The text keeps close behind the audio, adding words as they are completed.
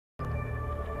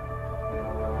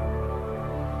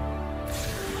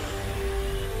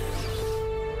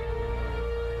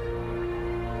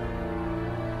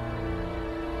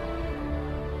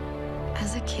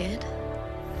As a kid,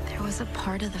 there was a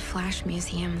part of the Flash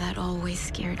Museum that always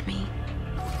scared me.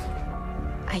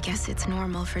 I guess it's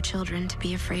normal for children to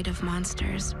be afraid of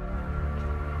monsters.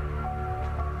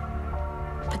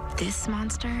 But this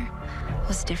monster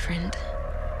was different.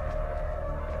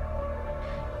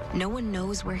 No one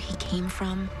knows where he came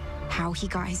from, how he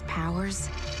got his powers,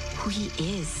 who he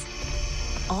is.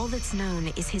 All that's known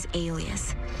is his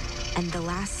alias, and the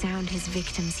last sound his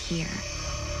victims hear.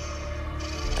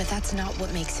 But that's not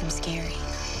what makes him scary.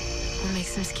 What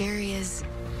makes him scary is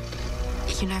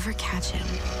you never catch him.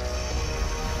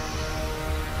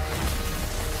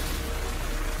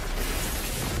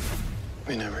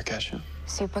 We never catch him.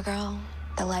 Supergirl,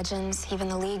 the Legends, even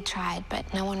the League tried,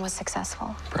 but no one was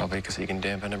successful. Probably because he can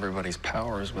dampen everybody's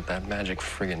powers with that magic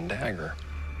friggin' dagger.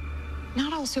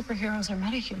 Not all superheroes are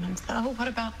metahumans, though. What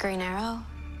about Green Arrow?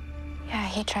 Yeah,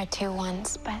 he tried to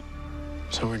once, but...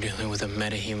 So we're dealing with a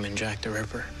metahuman Jack the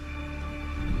Ripper.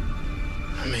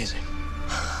 Amazing.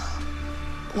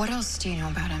 What else do you know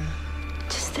about him?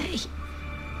 Just that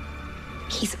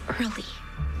he's early.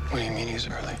 What do you mean he's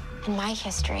early? In my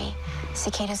history,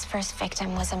 Cicada's first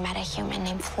victim was a metahuman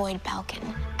named Floyd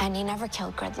Belkin, and he never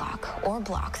killed Gridlock or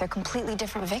Block. They're completely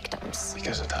different victims.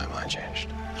 Because the timeline changed.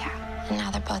 Yeah, and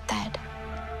now they're both dead.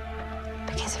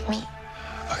 Because of me.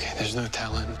 Okay, there's no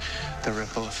telling the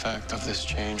ripple effect of this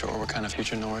change or what kind of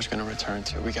future Nora's gonna return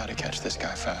to. We gotta catch this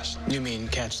guy fast. You mean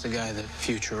catch the guy that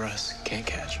future us can't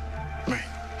catch? Right.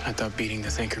 I thought beating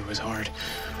the Thinker was hard.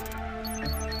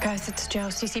 Guys, it's Joe.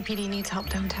 CCPD needs help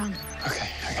downtown. Okay,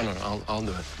 I got it. I'll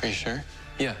do it. Are you sure?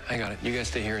 Yeah, I got it. You guys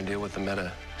stay here and deal with the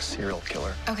meta serial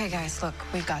killer. Okay, guys, look,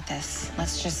 we've got this.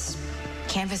 Let's just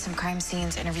canvass some crime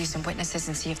scenes, interview some witnesses,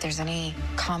 and see if there's any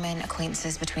common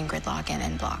acquaintances between Gridlock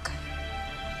and Block.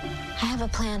 I have a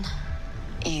plan.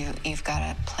 You've got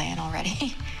a plan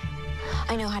already?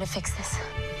 I know how to fix this.